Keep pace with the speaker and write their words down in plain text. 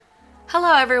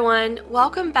Hello everyone,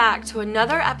 welcome back to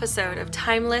another episode of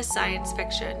Timeless Science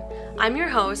Fiction. I'm your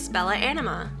host, Bella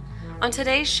Anima. On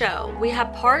today's show, we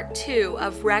have part 2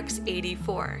 of Rex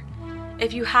 84.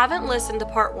 If you haven't listened to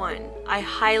part 1, I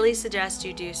highly suggest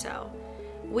you do so.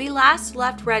 We last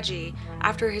left Reggie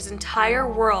after his entire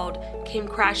world came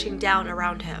crashing down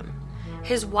around him.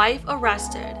 His wife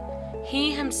arrested,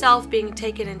 he himself being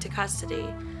taken into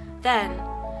custody, then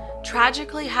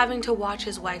tragically having to watch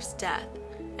his wife's death,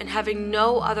 and having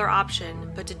no other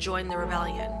option but to join the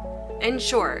rebellion. In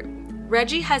short,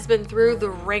 Reggie has been through the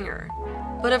ringer.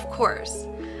 But of course,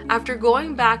 after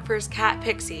going back for his cat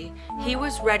Pixie, he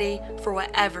was ready for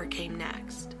whatever came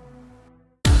next.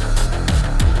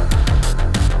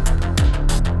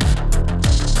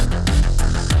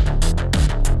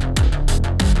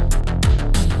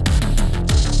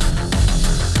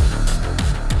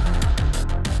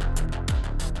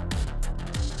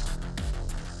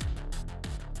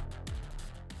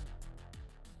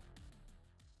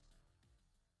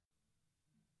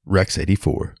 Rex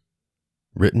 84,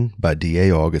 written by D.A.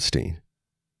 Augustine,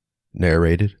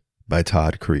 narrated by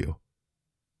Todd Creel.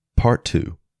 Part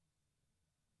 2.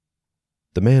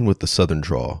 The man with the southern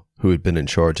drawl, who had been in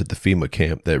charge at the FEMA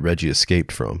camp that Reggie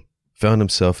escaped from, found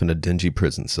himself in a dingy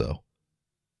prison cell.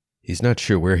 He's not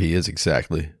sure where he is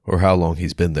exactly, or how long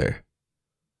he's been there.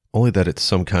 Only that it's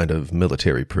some kind of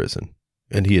military prison,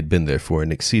 and he had been there for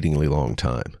an exceedingly long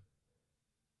time.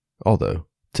 Although,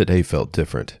 today felt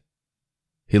different.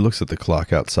 He looks at the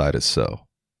clock outside his cell.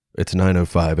 It's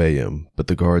 9:05 a.m., but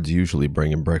the guards usually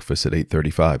bring him breakfast at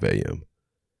 8:35 a.m.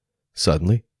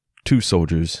 Suddenly, 2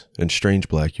 soldiers in strange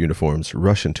black uniforms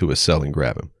rush into his cell and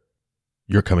grab him.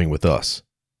 "You're coming with us,"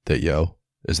 they yell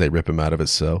as they rip him out of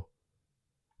his cell.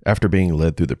 After being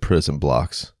led through the prison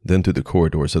blocks, then through the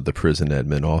corridors of the prison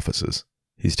admin offices,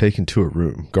 he's taken to a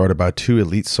room guarded by 2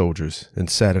 elite soldiers and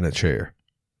sat in a chair.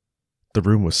 The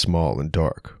room was small and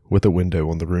dark, with a window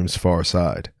on the room's far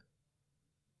side.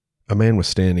 A man was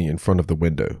standing in front of the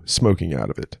window, smoking out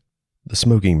of it. The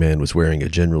smoking man was wearing a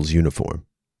general's uniform.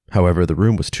 However, the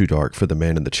room was too dark for the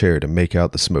man in the chair to make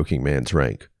out the smoking man's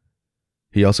rank.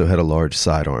 He also had a large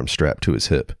sidearm strapped to his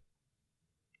hip.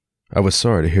 "I was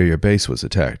sorry to hear your base was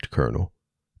attacked, Colonel,"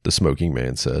 the smoking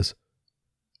man says.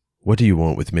 "What do you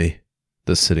want with me?"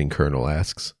 the sitting colonel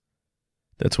asks.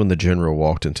 That's when the general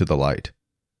walked into the light.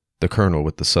 The colonel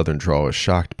with the southern drawl is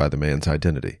shocked by the man's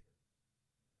identity.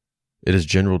 It is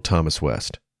General Thomas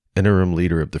West, interim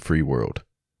leader of the free world,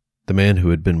 the man who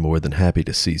had been more than happy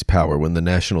to seize power when the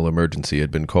national emergency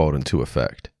had been called into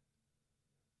effect.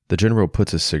 The general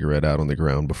puts his cigarette out on the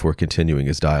ground before continuing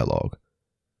his dialogue.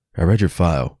 "I read your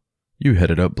file. You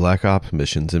headed up Black Ops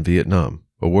missions in Vietnam,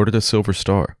 awarded a Silver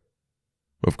Star.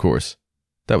 Of course,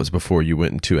 that was before you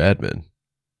went into admin,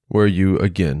 where you,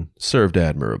 again, served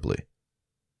admirably.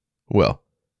 Well,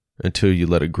 until you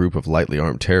let a group of lightly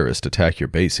armed terrorists attack your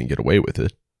base and get away with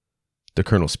it." The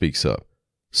colonel speaks up.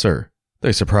 "Sir,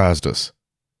 they surprised us.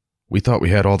 We thought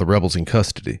we had all the rebels in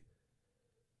custody.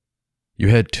 You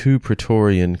had 2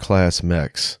 Praetorian-class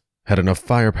mechs, had enough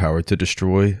firepower to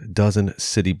destroy a dozen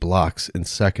city blocks in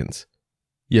seconds.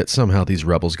 Yet somehow these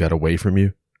rebels got away from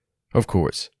you. Of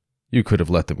course, you could have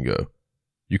let them go.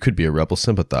 You could be a rebel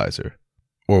sympathizer.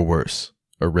 Or worse,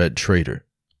 a red traitor."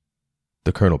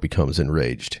 The colonel becomes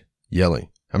enraged, yelling,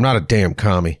 "I'm not a damn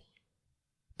commie."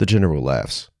 The general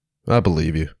laughs. "I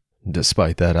believe you.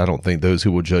 Despite that, I don't think those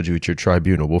who will judge you at your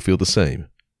tribunal will feel the same."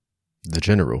 The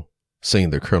general, seeing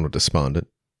the colonel despondent,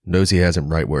 knows he has him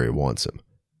right where he wants him.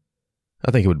 "I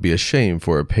think it would be a shame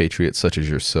for a patriot such as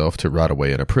yourself to rot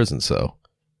away in a prison cell.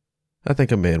 I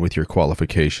think a man with your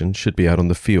qualifications should be out on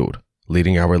the field,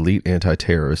 leading our elite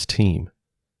anti-terrorist team."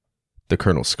 The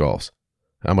colonel scoffs.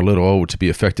 "I'm a little old to be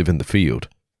effective in the field."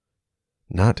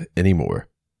 "Not anymore.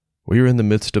 We are in the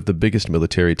midst of the biggest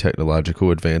military technological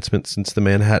advancement since the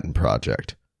Manhattan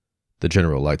Project." The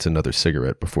general lights another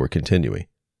cigarette before continuing.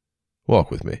 "Walk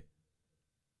with me."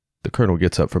 The colonel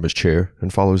gets up from his chair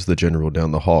and follows the general down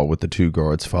the hall with the 2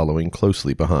 guards following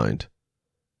closely behind.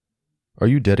 "Are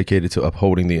you dedicated to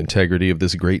upholding the integrity of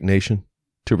this great nation?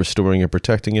 To restoring and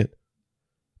protecting it?"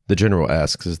 The general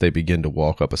asks as they begin to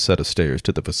walk up a set of stairs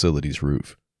to the facility's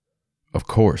roof. "Of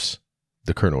course,"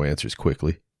 the colonel answers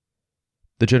quickly.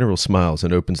 The general smiles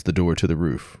and opens the door to the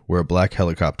roof, where a black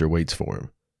helicopter waits for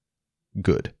him.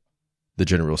 "Good," the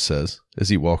general says as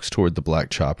he walks toward the black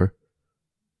chopper.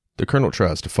 The colonel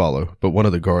tries to follow, but one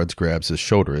of the guards grabs his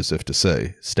shoulder as if to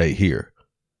say, "Stay here."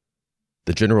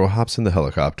 The general hops in the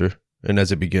helicopter, and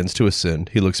as it begins to ascend,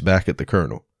 he looks back at the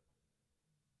colonel.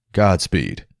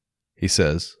 "Godspeed," he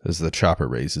says as the chopper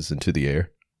raises into the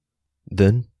air.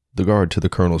 Then The guard to the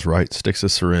colonel's right sticks a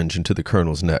syringe into the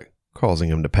colonel's neck, causing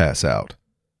him to pass out.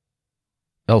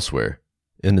 Elsewhere,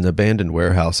 in an abandoned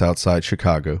warehouse outside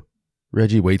Chicago,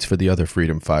 Reggie waits for the other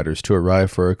freedom fighters to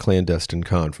arrive for a clandestine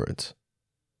conference.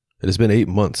 It has been 8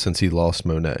 months since he lost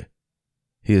Monet.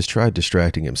 He has tried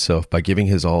distracting himself by giving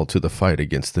his all to the fight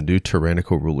against the new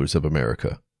tyrannical rulers of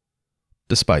America.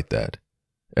 Despite that,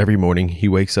 every morning he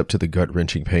wakes up to the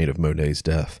gut-wrenching pain of Monet's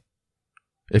death.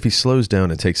 If he slows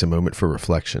down and takes a moment for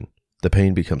reflection, the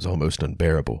pain becomes almost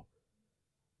unbearable.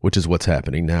 Which is what's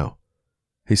happening now.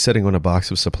 He's sitting on a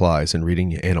box of supplies and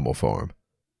reading Animal Farm.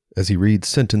 As he reads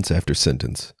sentence after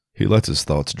sentence, he lets his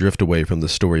thoughts drift away from the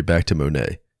story back to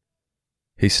Monet.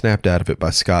 He's snapped out of it by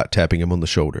Scott tapping him on the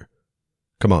shoulder.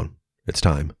 "Come on, it's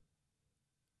time."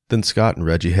 Then Scott and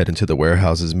Reggie head into the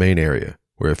warehouse's main area,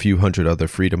 where a few hundred other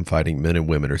freedom-fighting men and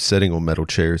women are sitting on metal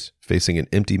chairs, facing an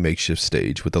empty makeshift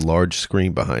stage with a large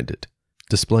screen behind it,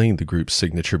 displaying the group's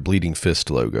signature Bleeding Fist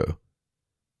logo.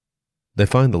 They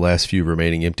find the last few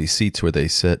remaining empty seats where they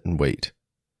sit and wait.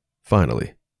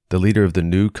 Finally, the leader of the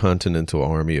new Continental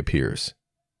Army appears,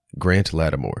 Grant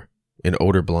Lattimore, an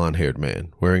older blonde-haired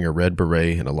man wearing a red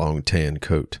beret and a long tan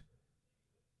coat.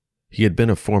 He had been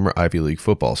a former Ivy League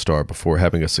football star before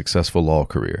having a successful law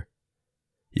career.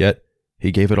 Yet,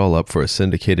 he gave it all up for a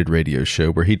syndicated radio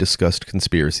show where he discussed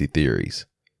conspiracy theories.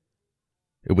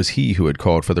 It was he who had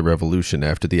called for the revolution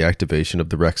after the activation of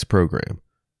the Rex program.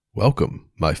 "Welcome,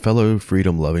 my fellow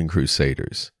freedom-loving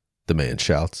crusaders," the man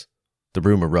shouts. The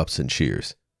room erupts in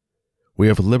cheers. "We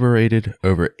have liberated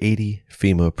over 80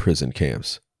 FEMA prison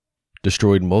camps,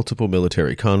 destroyed multiple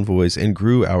military convoys, and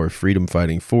grew our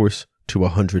freedom-fighting force to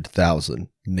 100,000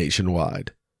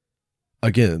 nationwide."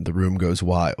 Again, the room goes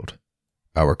wild.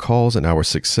 Our cause and our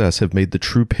success have made the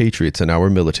true patriots in our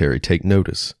military take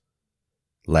notice.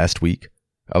 Last week,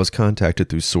 I was contacted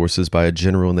through sources by a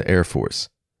general in the Air Force.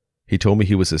 He told me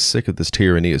he was as sick of this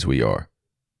tyranny as we are.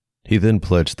 He then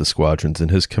pledged the squadrons in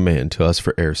his command to us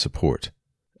for air support.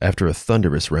 After a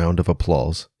thunderous round of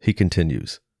applause, he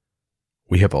continues,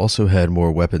 "We have also had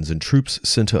more weapons and troops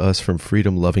sent to us from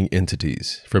freedom-loving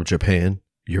entities from Japan,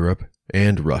 Europe,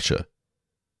 and Russia.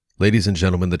 Ladies and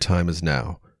gentlemen, the time is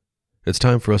now. It's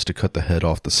time for us to cut the head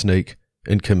off the snake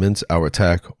and commence our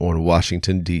attack on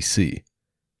Washington, D.C.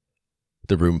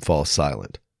 The room falls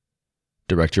silent.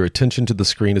 Direct your attention to the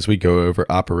screen as we go over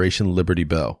Operation Liberty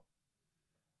Bell.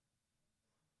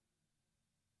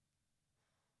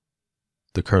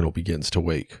 The colonel begins to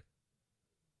wake.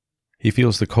 He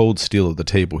feels the cold steel of the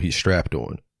table he's strapped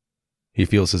on. He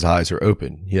feels his eyes are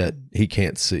open, yet he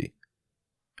can't see.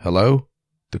 "Hello?"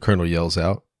 the colonel yells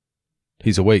out.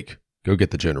 "He's awake. Go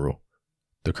get the general,"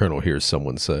 the colonel hears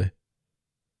someone say.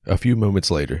 A few moments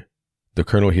later, the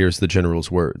colonel hears the general's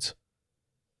words.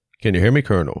 "Can you hear me,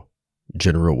 Colonel?"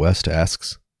 General West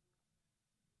asks.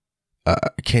 I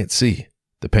can't see,"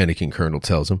 the panicking colonel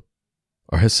tells him.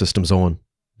 "Are his systems on?"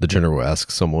 the general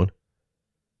asks someone.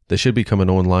 "They should be coming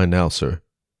online now, sir."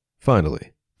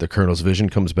 Finally, the colonel's vision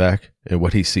comes back, and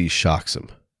what he sees shocks him.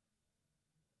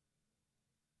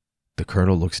 The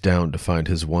colonel looks down to find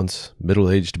his once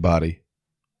middle-aged body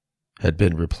had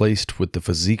been replaced with the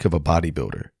physique of a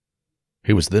bodybuilder.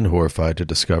 He was then horrified to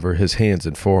discover his hands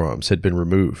and forearms had been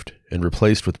removed and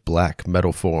replaced with black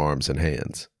metal forearms and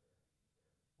hands.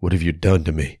 "What have you done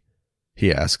to me?"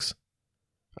 he asks.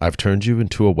 "I've turned you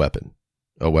into a weapon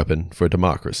for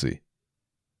democracy."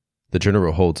 The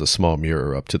general holds a small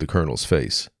mirror up to the colonel's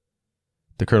face.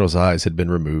 The colonel's eyes had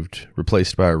been removed,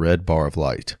 replaced by a red bar of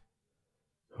light.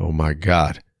 "Oh my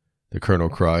God," the colonel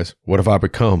cries. "What have I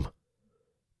become?"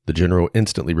 The general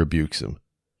instantly rebukes him.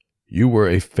 "You were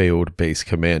a failed base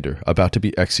commander about to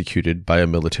be executed by a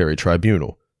military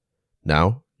tribunal.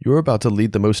 Now, you're about to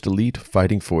lead the most elite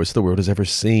fighting force the world has ever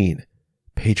seen.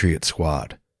 Patriot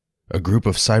Squad, a group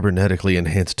of cybernetically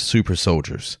enhanced super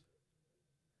soldiers.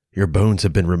 Your bones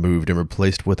have been removed and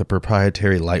replaced with a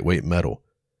proprietary lightweight metal.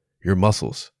 Your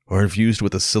muscles are infused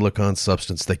with a silicon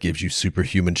substance that gives you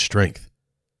superhuman strength.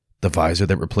 The visor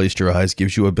that replaced your eyes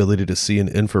gives you ability to see in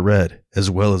infrared as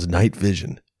well as night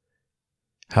vision.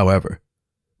 However,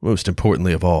 most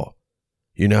importantly of all,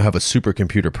 you now have a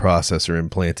supercomputer processor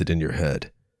implanted in your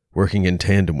head, working in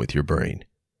tandem with your brain.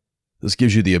 This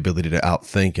gives you the ability to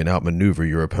outthink and outmaneuver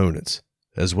your opponents,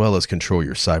 as well as control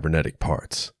your cybernetic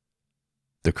parts."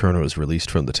 The colonel is released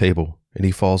from the table, and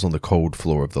he falls on the cold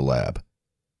floor of the lab.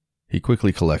 He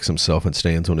quickly collects himself and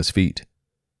stands on his feet.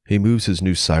 He moves his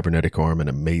new cybernetic arm in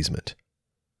amazement.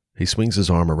 He swings his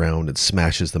arm around and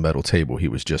smashes the metal table he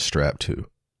was just strapped to.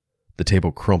 The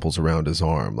table crumples around his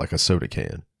arm like a soda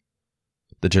can.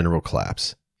 The general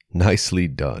claps. "Nicely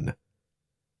done."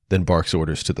 Then barks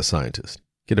orders to the scientist.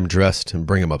 Get him dressed and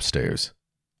bring him upstairs."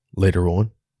 Later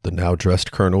on, the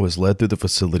now-dressed colonel is led through the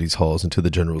facility's halls into the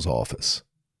general's office.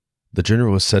 The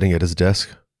general is sitting at his desk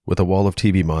with a wall of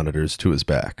TV monitors to his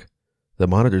back. The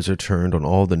monitors are turned on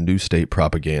all the new state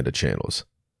propaganda channels.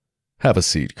 "Have a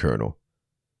seat, Colonel.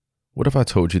 What if I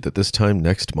told you that this time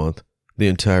next month, the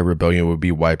entire rebellion would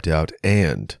be wiped out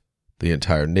and the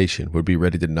entire nation would be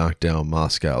ready to knock down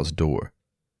Moscow's door?"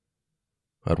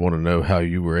 "I'd want to know how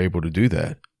you were able to do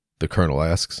that," the colonel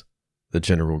asks. The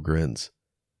general grins.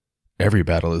 "Every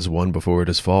battle is won before it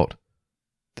is fought.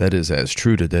 That is as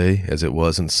true today as it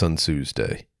was in Sun Tzu's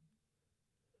day.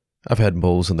 I've had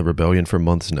moles in the rebellion for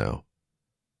months now.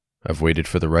 I've waited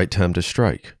for the right time to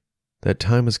strike. That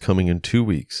time is coming in 2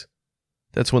 weeks.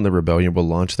 That's when the rebellion will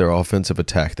launch their offensive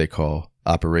attack they call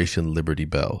Operation Liberty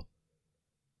Bell.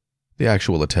 The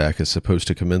actual attack is supposed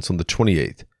to commence on the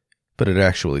 28th, but it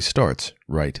actually starts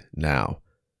right now.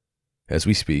 As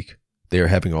we speak, they are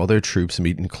having all their troops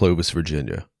meet in Clovis,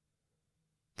 Virginia.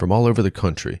 From all over the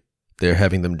country, they are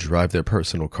having them drive their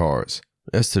personal cars,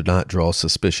 as to not draw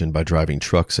suspicion by driving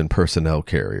trucks and personnel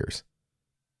carriers.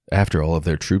 After all of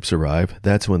their troops arrive,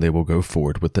 that's when they will go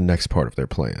forward with the next part of their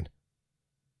plan.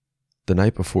 The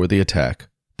night before the attack,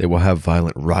 they will have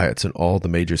violent riots in all the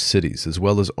major cities, as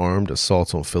well as armed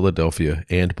assaults on Philadelphia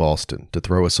and Boston to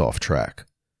throw us off track.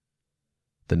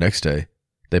 The next day,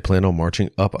 they plan on marching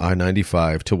up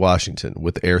I-95 to Washington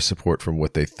with air support from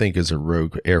what they think is a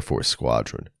rogue Air Force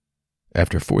squadron.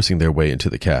 After forcing their way into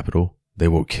the Capitol, they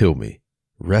will kill me,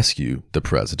 rescue the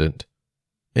president,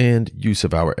 and use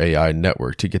of our AI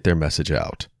network to get their message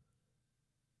out.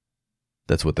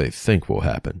 That's what they think will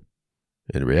happen.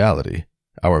 In reality,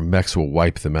 our mechs will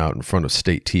wipe them out in front of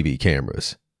state TV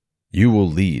cameras. You will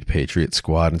lead Patriot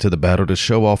Squad into the battle to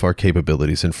show off our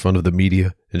capabilities in front of the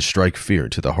media and strike fear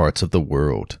into the hearts of the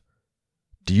world.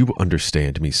 Do you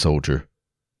understand me, soldier?"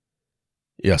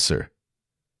 "Yes, sir."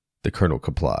 The colonel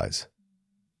complies.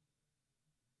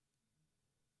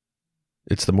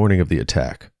 It's the morning of the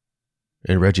attack,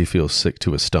 and Reggie feels sick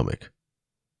to his stomach.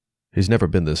 He's never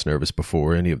been this nervous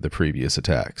before any of the previous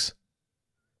attacks.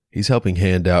 He's helping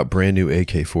hand out brand new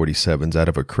AK-47s out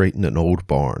of a crate in an old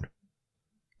barn.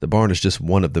 The barn is just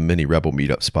one of the many rebel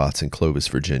meetup spots in Clovis,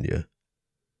 Virginia.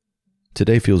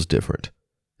 Today feels different,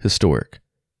 historic,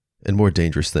 and more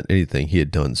dangerous than anything he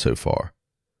had done so far.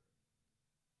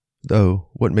 Though,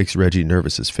 what makes Reggie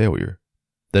nervous is failure.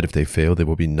 That if they fail, there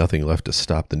will be nothing left to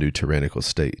stop the new tyrannical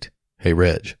state. "Hey,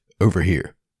 Reg, over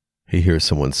here," he hears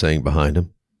someone saying behind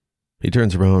him. He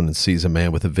turns around and sees a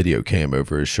man with a video cam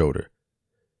over his shoulder.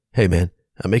 "Hey, man,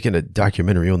 I'm making a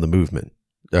documentary on the movement.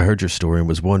 I heard your story and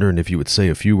was wondering if you would say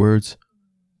a few words."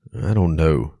 "I don't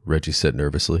know," Reggie said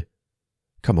nervously.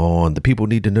 "Come on, the people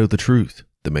need to know the truth,"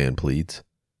 the man pleads.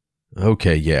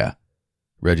 "Okay, yeah,"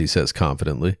 Reggie says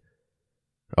confidently.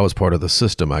 "I was part of the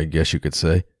system, I guess you could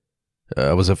say.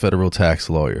 I was a federal tax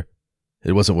lawyer.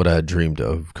 It wasn't what I had dreamed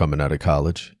of coming out of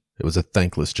college. It was a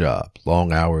thankless job,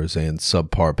 long hours, and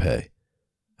subpar pay.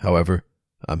 However,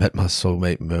 I met my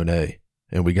soulmate Monet,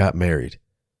 and we got married.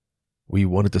 We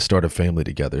wanted to start a family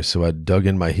together, so I dug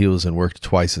in my heels and worked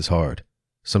twice as hard,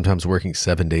 sometimes working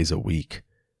 7 days a week.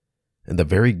 And the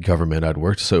very government I'd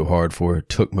worked so hard for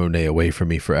took Monet away from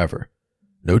me forever.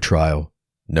 No trial,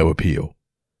 no appeal.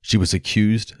 She was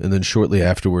accused and then shortly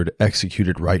afterward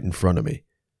executed right in front of me.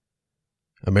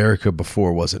 America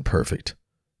before wasn't perfect.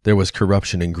 There was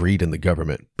corruption and greed in the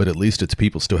government, but at least its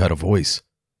people still had a voice.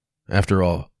 After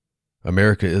all,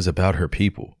 America is about her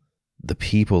people. The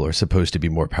people are supposed to be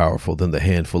more powerful than the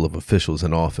handful of officials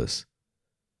in office.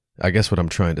 I guess what I'm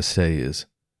trying to say is,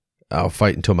 I'll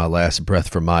fight until my last breath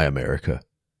for my America."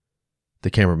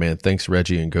 The cameraman thanks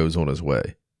Reggie and goes on his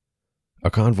way. A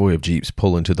convoy of jeeps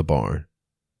pull into the barn.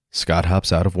 Scott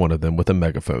hops out of one of them with a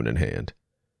megaphone in hand.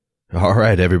 "All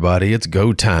right, everybody, it's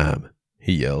go time,"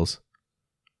 he yells.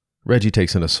 Reggie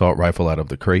takes an assault rifle out of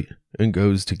the crate and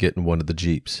goes to get in one of the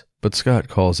jeeps, but Scott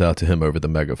calls out to him over the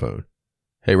megaphone.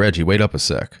 "Hey, Reggie, wait up a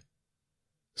sec."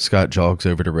 Scott jogs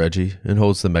over to Reggie and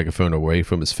holds the megaphone away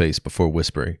from his face before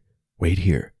whispering, "Wait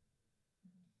here."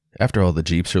 After all the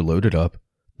jeeps are loaded up,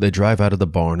 they drive out of the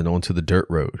barn and onto the dirt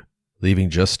road, leaving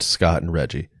just Scott and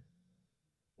Reggie.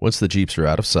 Once the jeeps are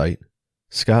out of sight,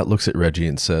 Scott looks at Reggie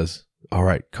and says, "All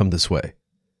right, come this way."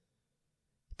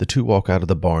 The two walk out of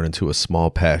the barn into a small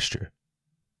pasture.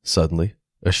 Suddenly,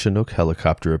 a Chinook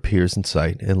helicopter appears in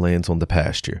sight and lands on the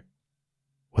pasture.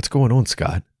 "What's going on,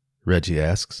 Scott?" Reggie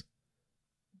asks.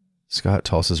 Scott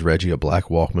tosses Reggie a black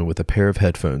Walkman with a pair of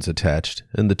headphones attached,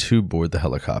 and the two board the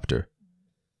helicopter.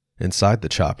 Inside the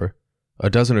chopper, a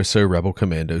dozen or so rebel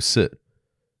commandos sit.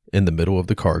 In the middle of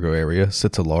the cargo area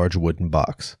sits a large wooden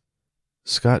box.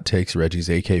 Scott takes Reggie's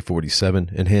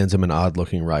AK-47 and hands him an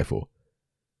odd-looking rifle.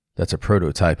 That's a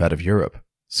prototype out of Europe,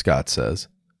 Scott says.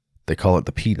 They call it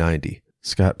the P90.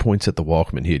 Scott points at the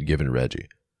Walkman he had given Reggie.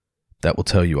 That will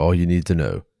tell you all you need to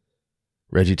know.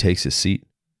 Reggie takes his seat,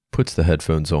 puts the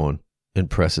headphones on, and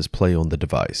presses play on the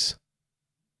device.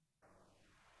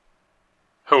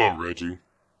 Hello, Reggie.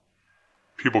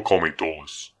 People call me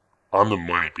Dulles. I'm the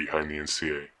money behind the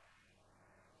NCA.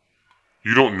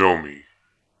 You don't know me,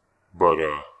 but,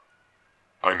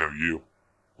 I know you.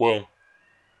 Well,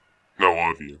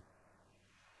 know of you.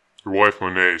 Your wife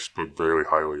Monet spoke very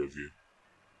highly of you.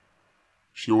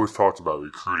 She always talked about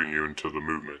recruiting you into the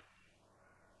movement.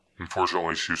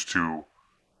 Unfortunately, she was too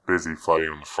busy fighting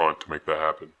on the front to make that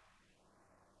happen.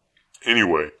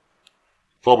 Anyway,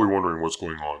 probably wondering what's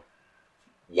going on.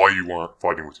 Why you aren't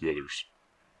fighting with the others.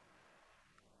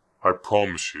 I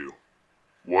promise you,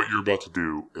 what you're about to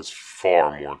do is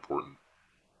far more important.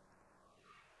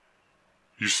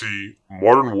 You see,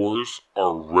 modern wars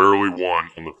are rarely won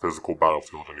on the physical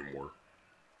battlefield anymore.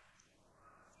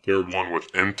 They're won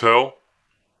with intel,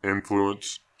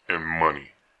 influence, and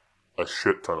money. A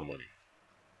shit ton of money.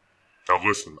 Now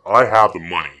listen, I have the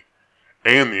money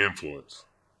and the influence.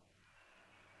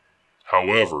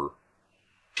 However,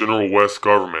 General West's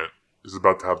government is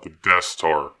about to have the Death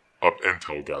Star of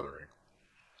intel gathering.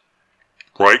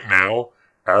 Right now,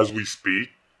 as we speak,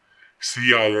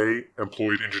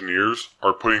 CIA-employed engineers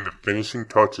are putting the finishing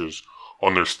touches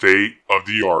on their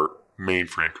state-of-the-art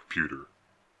mainframe computer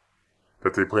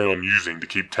that they plan on using to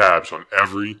keep tabs on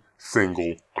every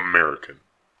single American.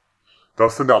 They'll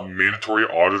send out mandatory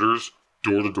auditors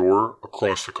door-to-door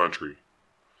across the country,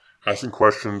 asking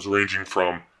questions ranging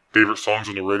from favorite songs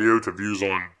on the radio to views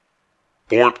on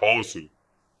foreign policy.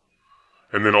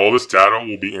 And then all this data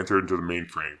will be entered into the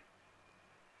mainframe.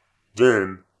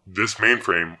 Then, this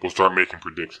mainframe will start making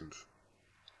predictions.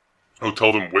 It'll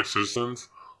tell them which citizens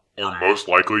are most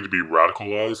likely to be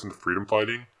radicalized into freedom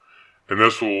fighting, and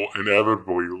this will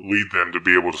inevitably lead them to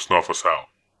be able to snuff us out.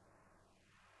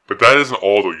 But that isn't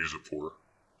all they'll use it for.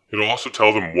 It'll also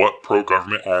tell them what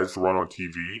pro-government ads to run on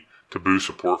TV to boost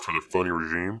support for the phony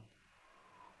regime,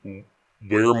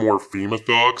 where more FEMA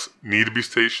thugs need to be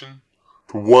stationed,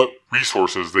 to what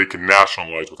resources they can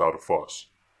nationalize without a fuss.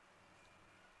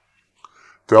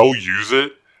 They'll use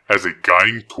it as a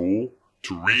guiding tool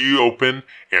to reopen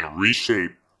and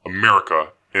reshape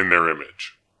America in their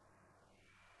image.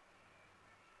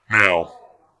 Now,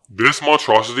 this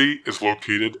monstrosity is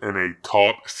located in a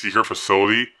top secret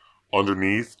facility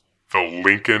underneath the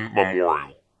Lincoln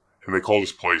Memorial, and they call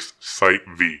this place Site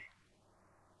V.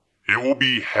 It will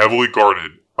be heavily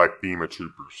guarded by FEMA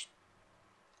troopers.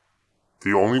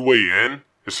 The only way in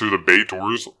is through the bay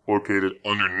doors located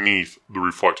underneath the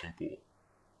reflecting pool.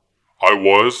 I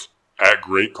was, at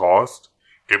great cost,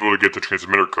 able to get the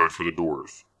transmitter code for the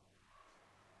doors.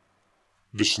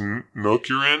 The Chinook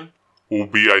you're in will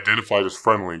be identified as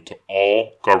friendly to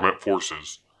all government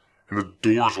forces, and the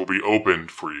doors will be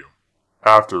opened for you,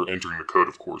 after entering the code,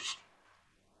 of course.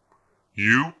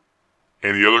 You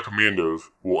and the other commandos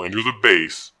will enter the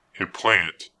base and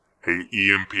plant a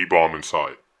EMP bomb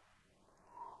inside.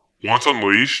 Once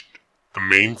unleashed, the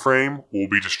mainframe will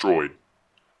be destroyed,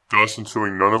 thus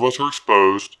ensuring none of us are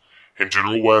exposed, and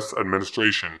General West's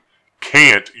administration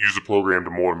can't use the program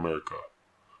to mold America.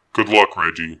 Good luck,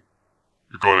 Reggie.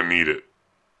 You're going to need it.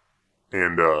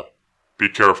 And, be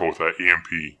careful with that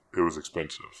EMP. It was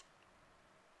expensive.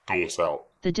 Dulles out.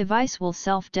 The device will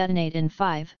self-detonate in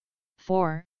 5,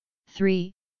 4,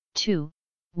 3, 2,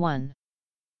 1.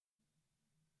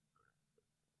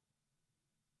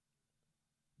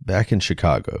 Back in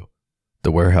Chicago,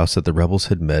 the warehouse that the rebels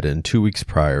had met in 2 weeks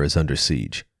prior is under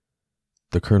siege.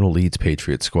 The colonel leads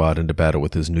Patriot Squad into battle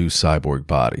with his new cyborg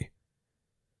body.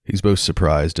 He's both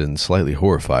surprised and slightly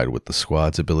horrified with the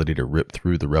squad's ability to rip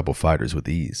through the rebel fighters with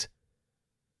ease.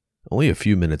 Only a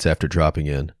few minutes after dropping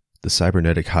in, the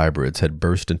cybernetic hybrids had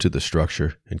burst into the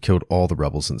structure and killed all the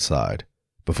rebels inside,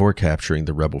 before capturing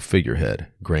the rebel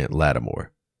figurehead, Grant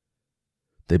Lattimore.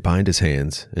 They bind his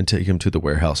hands and take him to the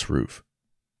warehouse roof,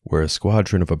 where a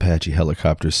squadron of Apache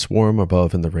helicopters swarm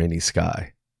above in the rainy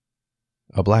sky.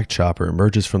 A black chopper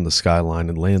emerges from the skyline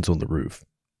and lands on the roof.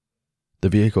 The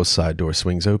vehicle's side door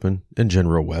swings open, and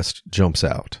General West jumps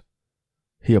out.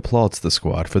 He applauds the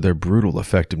squad for their brutal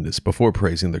effectiveness before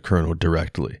praising the colonel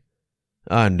directly.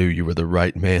 "I knew you were the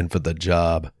right man for the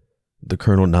job." The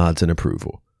colonel nods in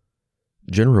approval.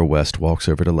 General West walks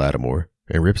over to Lattimore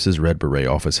and rips his red beret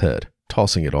off his head,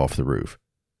 tossing it off the roof.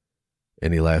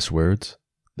 "Any last words?"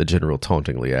 the general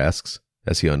tauntingly asks,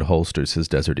 as he unholsters his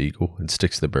Desert Eagle and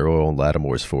sticks the barrel on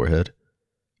Lattimore's forehead.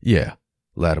 "Yeah,"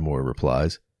 Lattimore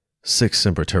replies. Sic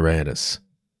semper tyrannis.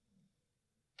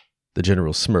 The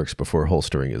general smirks before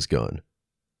holstering his gun.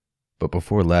 But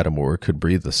before Lattimore could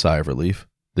breathe a sigh of relief,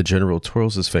 the general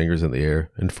twirls his fingers in the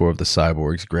air and 4 of the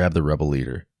cyborgs grab the rebel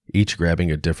leader, each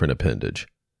grabbing a different appendage.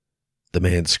 The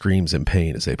man screams in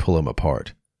pain as they pull him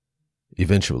apart.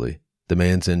 Eventually, the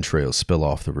man's entrails spill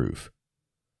off the roof.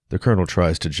 The colonel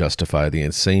tries to justify the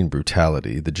insane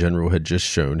brutality the general had just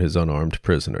shown his unarmed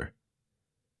prisoner.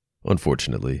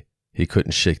 Unfortunately, he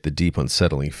couldn't shake the deep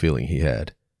unsettling feeling he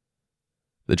had.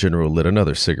 The general lit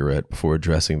another cigarette before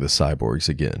addressing the cyborgs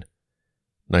again.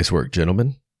 Nice work,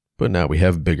 gentlemen, but now we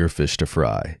have bigger fish to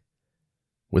fry.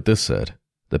 With this said,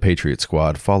 the Patriot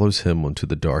squad follows him onto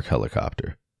the dark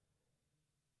helicopter.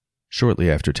 Shortly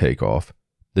after takeoff,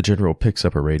 the general picks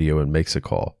up a radio and makes a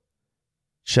call.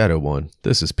 Shadow 1,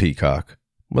 this is Peacock.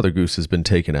 Mother Goose has been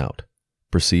taken out.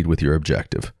 Proceed with your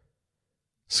objective.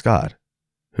 Scott,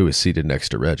 who is seated next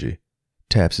to Reggie,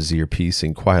 taps his earpiece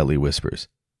and quietly whispers,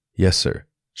 Yes, sir.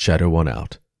 Shadow 1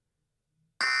 out.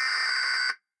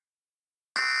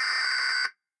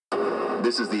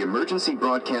 This is the emergency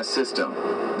broadcast system.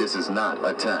 This is not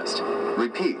a test.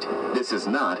 Repeat, this is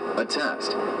not a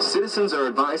test. Citizens are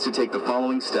advised to take the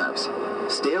following steps.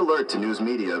 Stay alert to news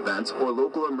media events or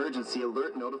local emergency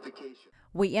alert notifications.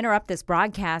 We interrupt this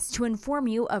broadcast to inform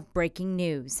you of breaking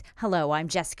news. Hello, I'm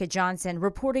Jessica Johnson,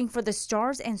 reporting for the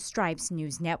Stars and Stripes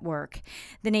News Network.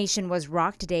 The nation was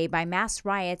rocked today by mass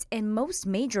riots in most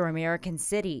major American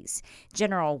cities.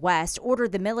 General West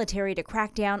ordered the military to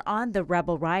crack down on the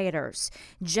rebel rioters.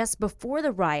 Just before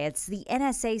the riots, the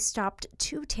NSA stopped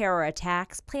 2 terror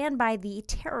attacks planned by the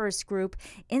terrorist group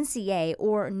NCA,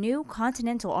 or New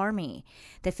Continental Army.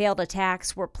 The failed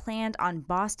attacks were planned on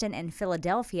Boston and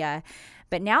Philadelphia.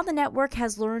 But now the network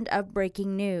has learned of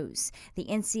breaking news. The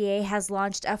NCA has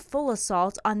launched a full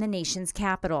assault on the nation's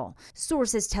capital.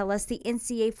 Sources tell us the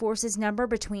NCA forces number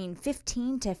between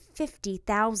 15 to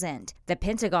 50,000. The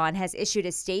Pentagon has issued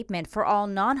a statement for all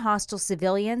non-hostile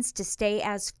civilians to stay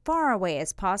as far away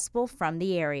as possible from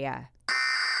the area.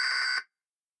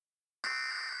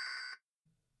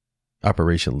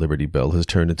 Operation Liberty Bell has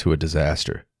turned into a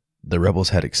disaster. The rebels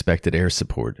had expected air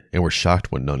support and were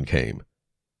shocked when none came.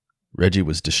 Reggie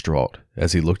was distraught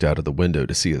as he looked out of the window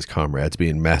to see his comrades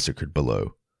being massacred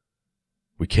below.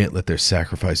 We can't let their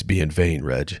sacrifice be in vain,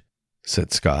 Reg,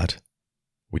 said Scott.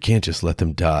 We can't just let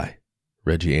them die,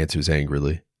 Reggie answers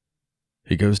angrily.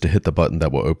 He goes to hit the button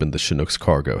that will open the Chinook's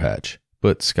cargo hatch,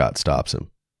 but Scott stops him.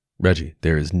 Reggie,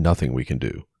 there is nothing we can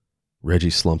do. Reggie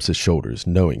slumps his shoulders,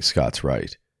 knowing Scott's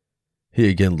right. He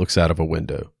again looks out of a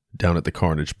window, down at the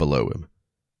carnage below him.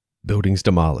 Buildings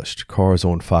demolished, cars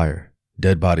on fire.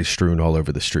 Dead bodies strewn all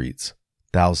over the streets.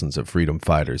 Thousands of freedom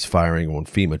fighters firing on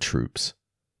FEMA troops.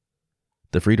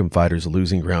 The freedom fighters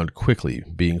losing ground quickly,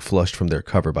 being flushed from their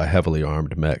cover by heavily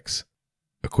armed mechs.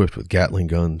 Equipped with Gatling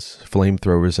guns,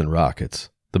 flamethrowers, and rockets,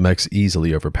 the mechs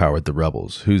easily overpowered the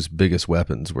rebels, whose biggest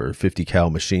weapons were 50 cal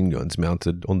machine guns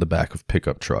mounted on the back of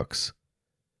pickup trucks.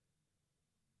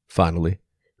 Finally,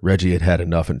 Reggie had had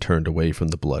enough and turned away from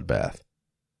the bloodbath.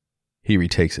 He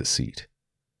retakes his seat.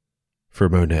 For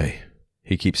Monet,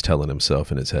 he keeps telling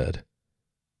himself in his head.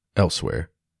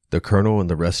 Elsewhere, the colonel and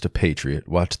the rest of Patriot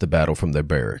watch the battle from their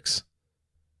barracks.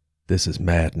 This is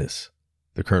madness,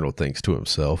 the colonel thinks to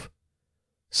himself.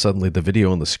 Suddenly, the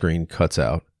video on the screen cuts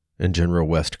out, and General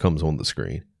West comes on the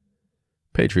screen.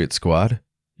 Patriot squad,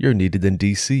 you're needed in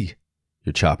D.C.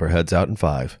 Your chopper heads out in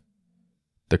 5.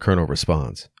 The colonel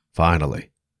responds,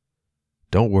 Finally.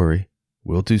 Don't worry,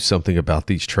 we'll do something about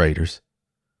these traitors.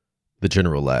 The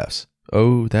general laughs.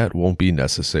 Oh, that won't be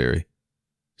necessary.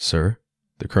 Sir,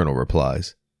 the colonel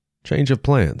replies, change of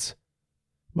plans.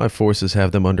 My forces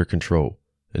have them under control.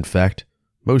 In fact,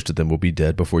 most of them will be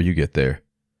dead before you get there.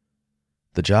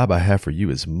 The job I have for you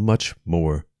is much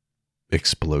more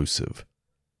explosive.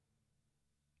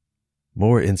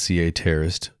 More NCA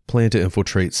terrorists plan to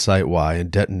infiltrate Site Y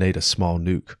and detonate a small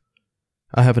nuke.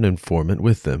 I have an informant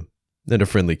with them, and a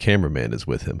friendly cameraman is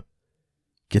with him.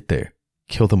 Get there,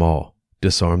 kill them all.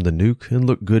 Disarm the nuke and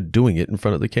look good doing it in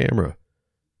front of the camera.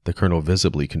 The colonel,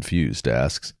 visibly confused,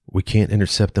 asks, We can't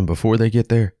intercept them before they get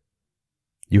there?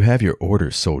 You have your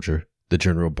orders, soldier, the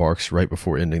general barks right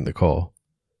before ending the call.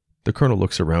 The colonel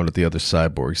looks around at the other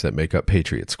cyborgs that make up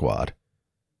Patriot Squad.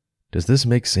 Does this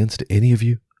make sense to any of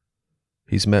you?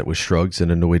 He's met with shrugs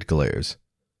and annoyed glares.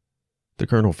 The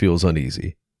colonel feels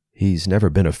uneasy. He's never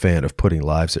been a fan of putting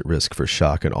lives at risk for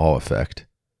shock and awe effect.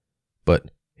 But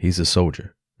he's a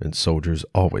soldier. And soldiers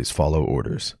always follow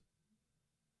orders.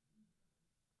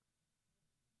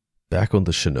 Back on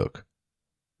the Chinook,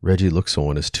 Reggie looks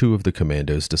on as two of the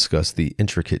commandos discuss the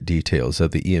intricate details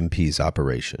of the EMP's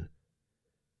operation.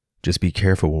 "Just be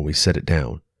careful when we set it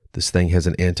down. This thing has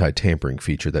an anti-tampering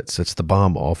feature that sets the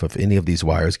bomb off if any of these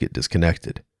wires get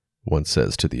disconnected," one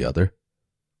says to the other.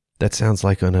 "That sounds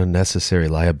like an unnecessary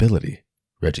liability,"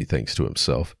 Reggie thinks to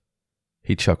himself.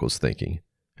 He chuckles thinking,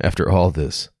 after all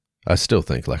this, I still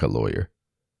think like a lawyer.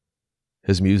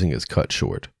 His musing is cut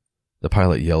short. The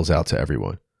pilot yells out to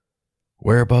everyone,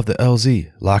 "We're above the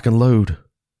LZ, lock and load."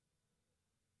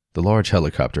 The large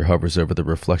helicopter hovers over the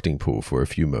reflecting pool for a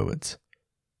few moments.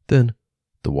 Then,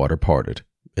 the water parted,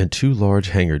 and two large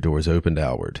hangar doors opened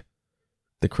outward.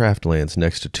 The craft lands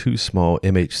next to two small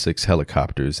MH-6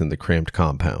 helicopters in the cramped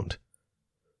compound.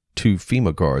 Two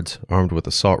FEMA guards, armed with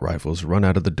assault rifles, run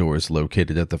out of the doors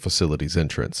located at the facility's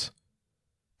entrance.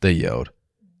 They yelled,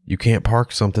 "You can't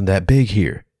park something that big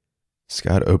here."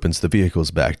 Scott opens the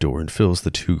vehicle's back door and fills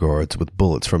the two guards with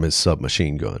bullets from his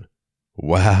submachine gun.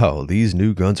 "Wow, these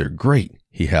new guns are great,"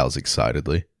 he howls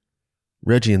excitedly.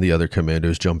 Reggie and the other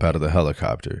commandos jump out of the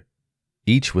helicopter,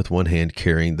 each with one hand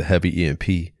carrying the heavy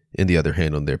EMP and the other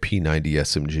hand on their P90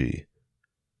 SMG.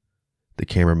 The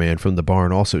cameraman from the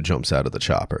barn also jumps out of the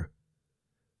chopper.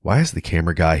 "Why is the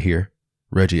camera guy here?"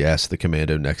 Reggie asks the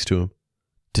commando next to him.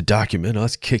 "To document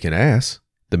us kicking ass,"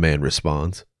 the man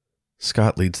responds.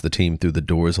 Scott leads the team through the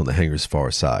doors on the hangar's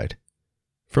far side.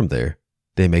 From there,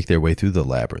 they make their way through the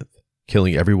labyrinth,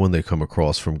 killing everyone they come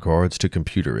across from guards to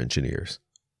computer engineers.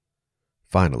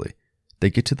 Finally, they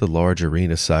get to the large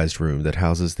arena-sized room that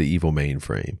houses the evil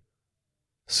mainframe.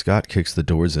 Scott kicks the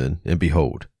doors in, and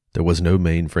behold, there was no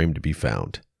mainframe to be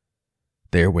found.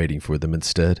 There waiting for them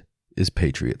instead is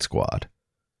Patriot Squad.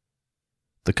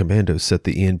 The commandos set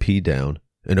the EMP down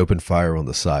and open fire on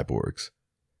the cyborgs.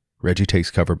 Reggie takes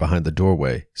cover behind the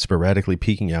doorway, sporadically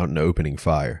peeking out and opening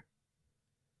fire.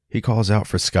 He calls out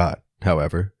for Scott,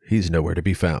 however, he's nowhere to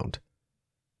be found.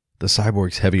 The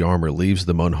cyborgs' heavy armor leaves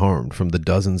them unharmed from the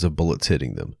dozens of bullets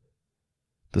hitting them.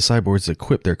 The cyborgs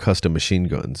equip their custom machine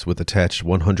guns with attached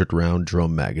 100-round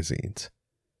drum magazines.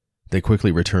 They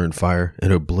quickly return fire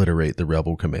and obliterate the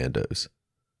rebel commandos.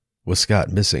 With Scott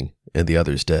missing and the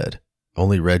others dead,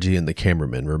 only Reggie and the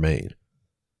cameraman remain.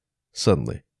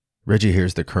 Suddenly, Reggie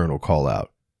hears the colonel call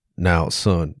out, "Now,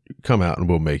 son, come out and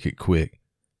we'll make it quick."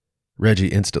 Reggie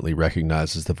instantly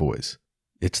recognizes the voice.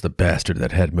 It's the bastard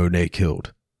that had Monet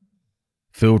killed.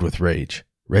 Filled with rage,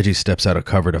 Reggie steps out of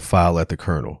cover to file at the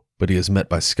colonel, but he is met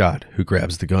by Scott, who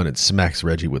grabs the gun and smacks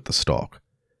Reggie with the stock.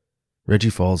 Reggie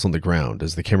falls on the ground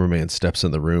as the cameraman steps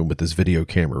in the room with his video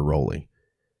camera rolling.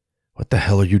 "What the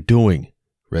hell are you doing?"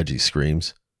 Reggie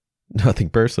screams. "Nothing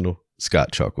personal,"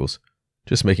 Scott chuckles.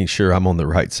 "Just making sure I'm on the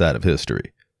right side of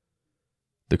history."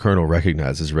 The colonel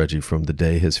recognizes Reggie from the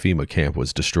day his FEMA camp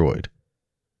was destroyed.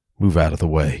 "Move out of the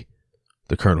way,"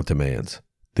 the colonel demands.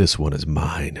 "This one is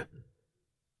mine."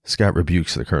 Scott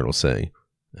rebukes the colonel, saying,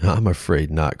 "I'm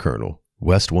afraid not, Colonel.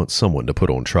 West wants someone to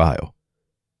put on trial."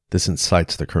 This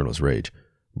incites the colonel's rage.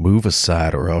 "Move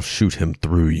aside or I'll shoot him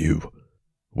through you."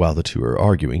 While the two are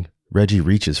arguing, Reggie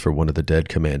reaches for one of the dead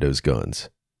commando's guns.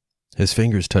 His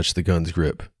fingers touch the gun's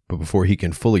grip, but before he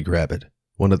can fully grab it,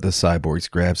 one of the cyborgs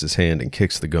grabs his hand and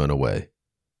kicks the gun away.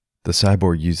 The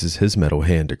cyborg uses his metal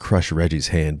hand to crush Reggie's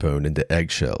hand bone into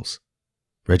eggshells.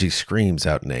 Reggie screams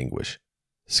out in anguish.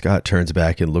 Scott turns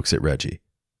back and looks at Reggie.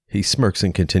 He smirks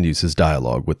and continues his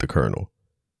dialogue with the colonel.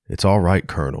 "It's all right,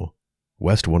 Colonel.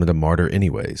 West wanted a martyr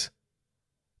anyways."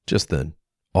 Just then,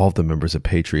 all of the members of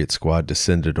Patriot Squad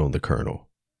descended on the colonel.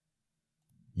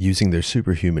 Using their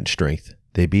superhuman strength,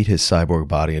 they beat his cyborg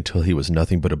body until he was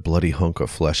nothing but a bloody hunk of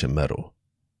flesh and metal.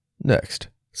 Next,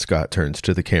 Scott turns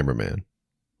to the cameraman.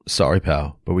 "Sorry,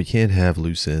 pal, but we can't have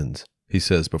loose ends," he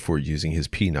says before using his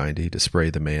P90 to spray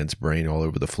the man's brain all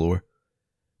over the floor.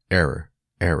 Error,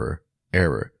 error,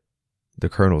 error. The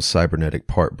colonel's cybernetic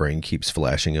part brain keeps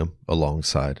flashing him,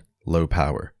 alongside low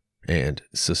power and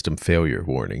system failure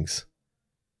warnings.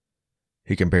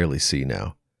 He can barely see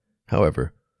now.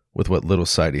 However, with what little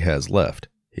sight he has left,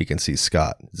 he can see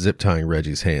Scott zip-tying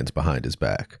Reggie's hands behind his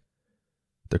back.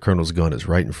 The colonel's gun is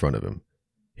right in front of him.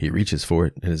 He reaches for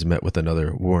it and is met with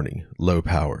another warning, low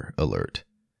power alert.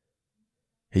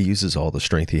 He uses all the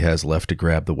strength he has left to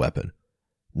grab the weapon,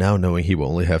 now knowing he will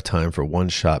only have time for one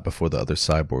shot before the other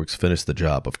cyborgs finish the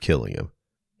job of killing him.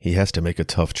 He has to make a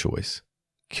tough choice.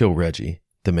 Kill Reggie,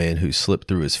 the man who slipped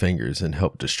through his fingers and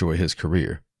helped destroy his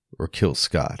career, or kill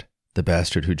Scott, the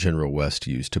bastard who General West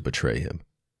used to betray him.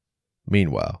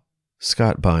 Meanwhile,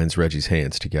 Scott binds Reggie's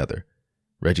hands together.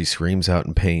 Reggie screams out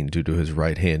in pain due to his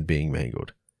right hand being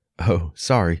mangled. "Oh,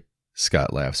 sorry,"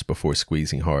 Scott laughs before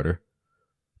squeezing harder.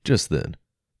 Just then,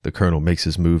 The colonel makes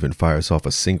his move and fires off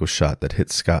a single shot that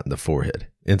hits Scott in the forehead,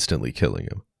 instantly killing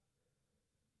him.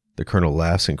 The colonel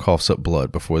laughs and coughs up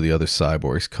blood before the other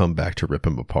cyborgs come back to rip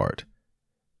him apart.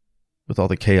 With all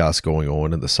the chaos going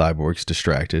on and the cyborgs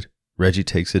distracted, Reggie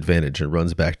takes advantage and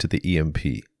runs back to the EMP.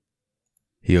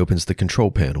 He opens the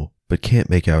control panel, but can't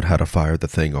make out how to fire the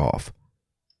thing off.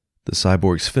 The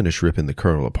cyborgs finish ripping the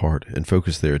colonel apart and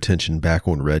focus their attention back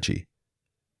on Reggie.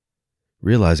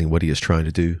 Realizing what he is trying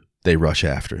to do, they rush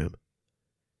after him.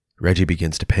 Reggie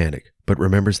begins to panic, but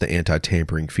remembers the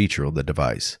anti-tampering feature of the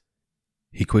device.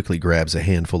 He quickly grabs a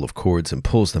handful of cords and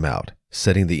pulls them out,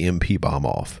 setting the EMP bomb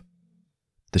off.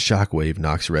 The shockwave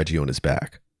knocks Reggie on his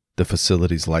back. The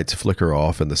facility's lights flicker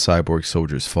off and the cyborg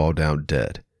soldiers fall down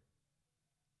dead.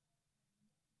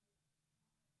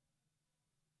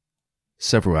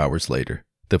 Several hours later,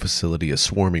 the facility is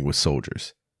swarming with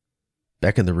soldiers.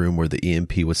 Back in the room where the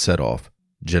EMP was set off,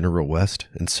 General West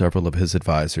and several of his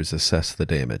advisors assess the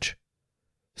damage.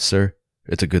 "Sir,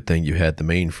 it's a good thing you had the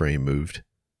mainframe moved,"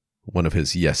 one of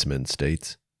his yes-men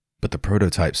states. "But the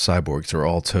prototype cyborgs are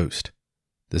all toast.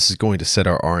 This is going to set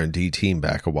our R&D team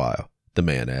back a while," the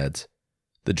man adds.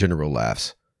 The general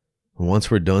laughs. "Once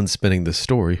we're done spinning this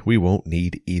story, we won't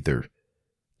need either.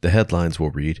 The headlines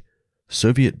will read,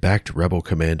 'Soviet-backed rebel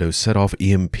commandos set off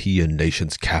EMP in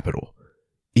nation's capital.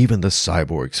 Even the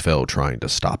cyborgs fell trying to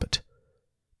stop it.'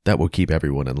 That will keep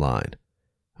everyone in line.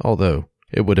 Although,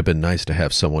 it would have been nice to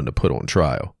have someone to put on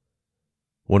trial."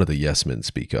 One of the yes-men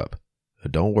speak up.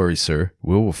 "Don't worry, sir.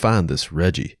 We will find this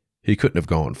Reggie. He couldn't have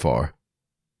gone far."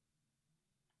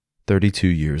 32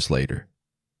 years later.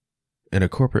 In a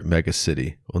corporate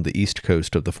megacity on the east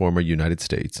coast of the former United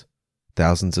States,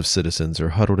 thousands of citizens are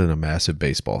huddled in a massive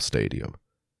baseball stadium.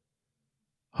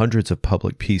 Hundreds of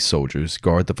public peace soldiers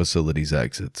guard the facility's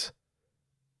exits.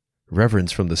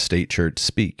 Reverends from the state church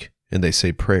speak, and they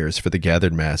say prayers for the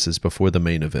gathered masses before the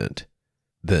main event.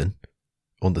 Then,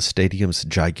 on the stadium's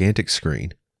gigantic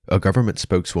screen, a government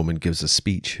spokeswoman gives a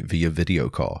speech via video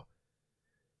call.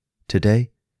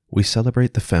 "Today, we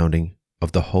celebrate the founding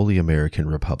of the Holy American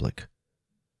Republic.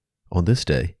 On this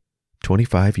day,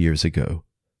 25 years ago,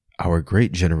 our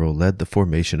great general led the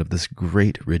formation of this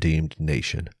great redeemed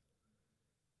nation."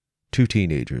 Two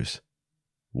teenagers,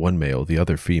 one male, the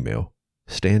other female,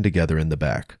 stand together in the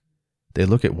back. They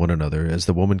look at one another as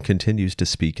the woman continues to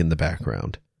speak in the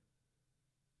background.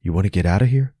 "You want to get out of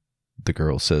here?" the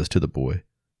girl says to the boy.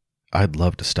 "I'd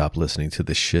love to stop listening to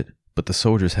this shit, but the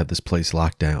soldiers have this place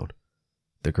locked down."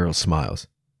 The girl smiles.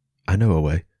 "I know a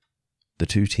way." The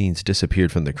two teens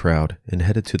disappeared from the crowd and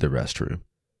headed to the restroom.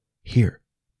 "Here,"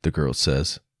 the girl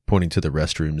says, pointing to the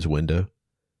restroom's window.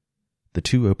 The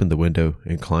two opened the window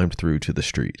and climbed through to the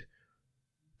street.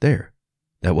 "There.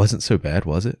 That wasn't so bad,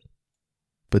 was it?"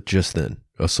 But just then,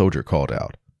 a soldier called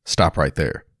out, "Stop right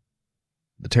there."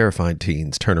 The terrified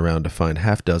teens turn around to find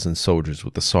half-dozen soldiers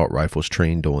with assault rifles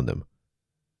trained on them.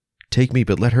 "Take me,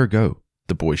 but let her go,"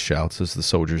 the boy shouts as the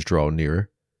soldiers draw nearer.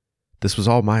 "This was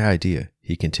all my idea,"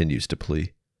 he continues to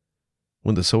plea.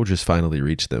 When the soldiers finally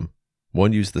reach them,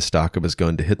 one used the stock of his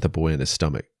gun to hit the boy in his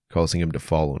stomach, causing him to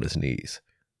fall on his knees.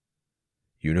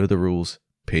 "You know the rules.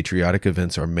 Patriotic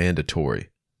events are mandatory,"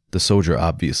 the soldier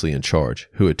obviously in charge,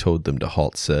 who had told them to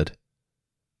halt, said.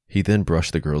 He then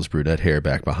brushed the girl's brunette hair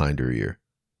back behind her ear.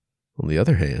 "On the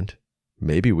other hand,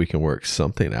 maybe we can work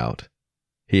something out,"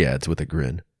 he adds with a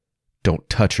grin. "Don't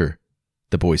touch her,"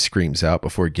 the boy screams out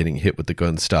before getting hit with the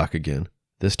gun stock again,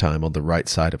 this time on the right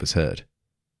side of his head.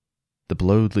 The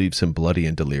blow leaves him bloody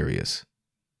and delirious.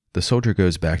 The soldier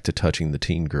goes back to touching the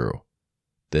teen girl.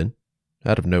 Then,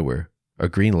 out of nowhere, a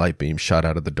green light beam shot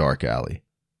out of the dark alley.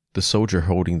 The soldier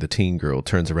holding the teen girl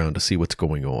turns around to see what's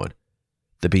going on.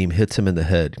 The beam hits him in the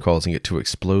head, causing it to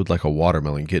explode like a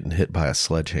watermelon getting hit by a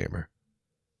sledgehammer.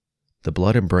 The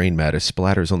blood and brain matter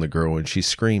splatters on the girl and she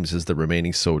screams as the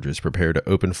remaining soldiers prepare to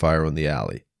open fire on the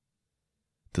alley.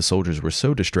 The soldiers were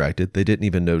so distracted they didn't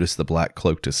even notice the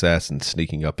black-cloaked assassins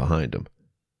sneaking up behind them.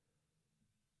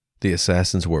 The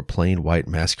assassins wore plain white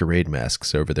masquerade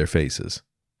masks over their faces.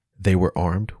 They were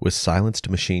armed with silenced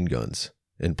machine guns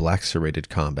and black serrated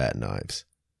combat knives.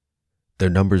 Their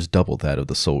numbers double that of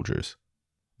the soldiers.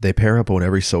 They pair up on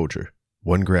every soldier.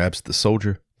 One grabs the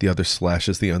soldier, the other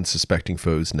slashes the unsuspecting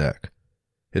foe's neck.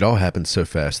 It all happened so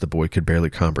fast the boy could barely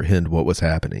comprehend what was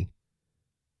happening.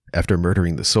 After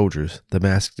murdering the soldiers, the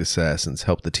masked assassins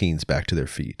help the teens back to their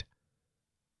feet.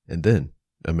 And then,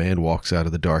 a man walks out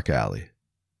of the dark alley.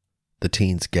 The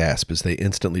teens gasp as they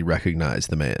instantly recognize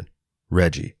the man,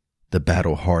 Reggie, the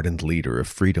battle-hardened leader of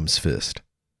Freedom's Fist.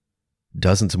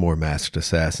 Dozens more masked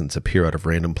assassins appear out of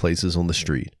random places on the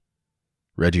street.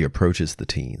 Reggie approaches the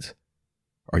teens.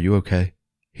 "Are you okay?"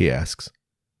 he asks.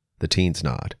 The teens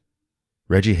nod.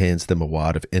 Reggie hands them a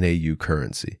wad of NAU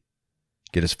currency.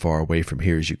 Get as far away from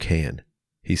here as you can,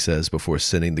 he says before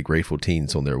sending the grateful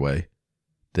teens on their way.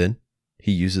 Then,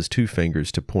 he uses 2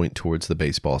 fingers to point towards the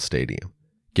baseball stadium,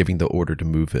 giving the order to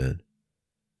move in.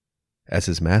 As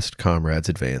his masked comrades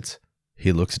advance,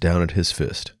 he looks down at his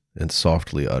fist and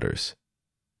softly utters,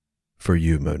 "For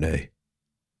you, Monet."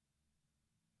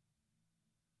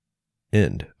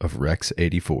 End of Rex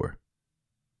 84.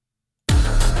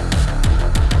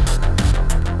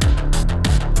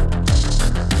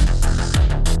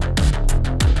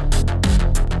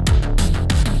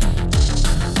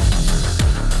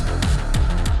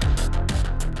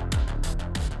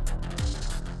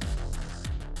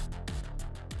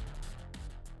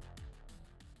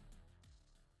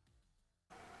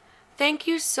 Thank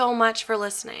you so much for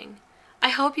listening. I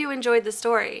hope you enjoyed the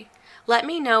story. Let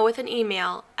me know with an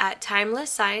email at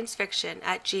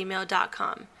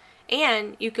timelesssciencefiction@gmail.com.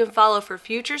 And you can follow for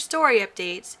future story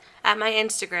updates at my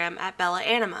Instagram at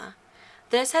BellaAnima.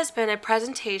 This has been a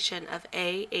presentation of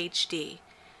AHD.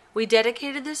 We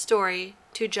dedicated this story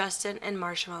to Justin and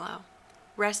Marshmallow.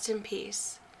 Rest in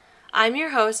peace. I'm your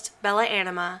host, Bella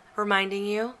Anima, reminding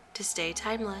you to stay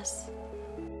timeless.